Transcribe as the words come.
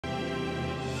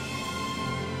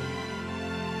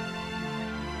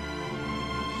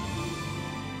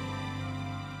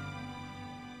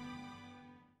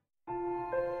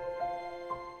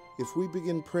If we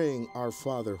begin praying, Our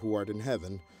Father who art in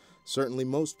heaven, certainly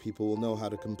most people will know how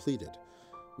to complete it.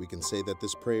 We can say that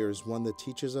this prayer is one that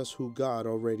teaches us who God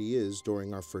already is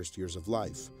during our first years of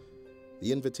life.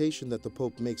 The invitation that the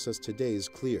Pope makes us today is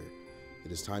clear.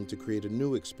 It is time to create a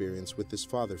new experience with this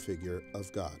Father figure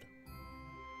of God.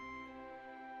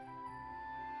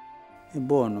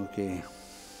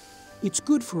 It's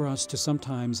good for us to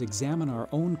sometimes examine our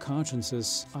own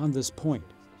consciences on this point.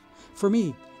 For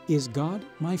me, is God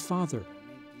my Father?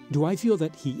 Do I feel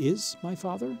that He is my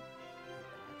Father?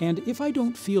 And if I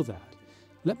don't feel that,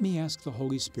 let me ask the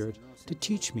Holy Spirit to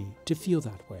teach me to feel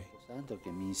that way.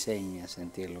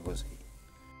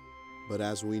 But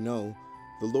as we know,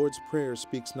 the Lord's Prayer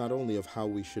speaks not only of how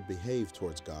we should behave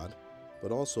towards God,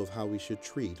 but also of how we should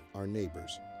treat our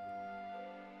neighbors.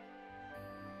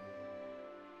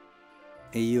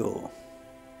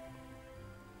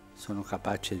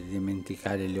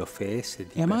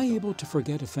 Am I able to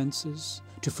forget offenses,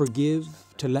 to forgive,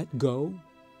 to let go?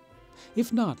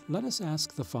 If not, let us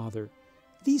ask the Father,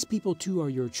 these people too are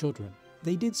your children.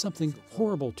 They did something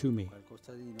horrible to me.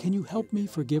 Can you help me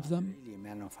forgive them?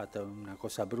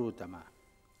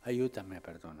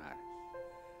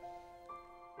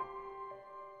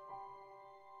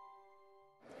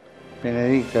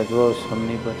 Benedicat vos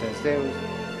omnipotens Deus,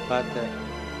 Pater,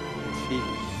 et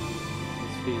Filius, et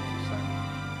Spiritus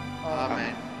Sanctus.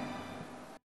 Amen.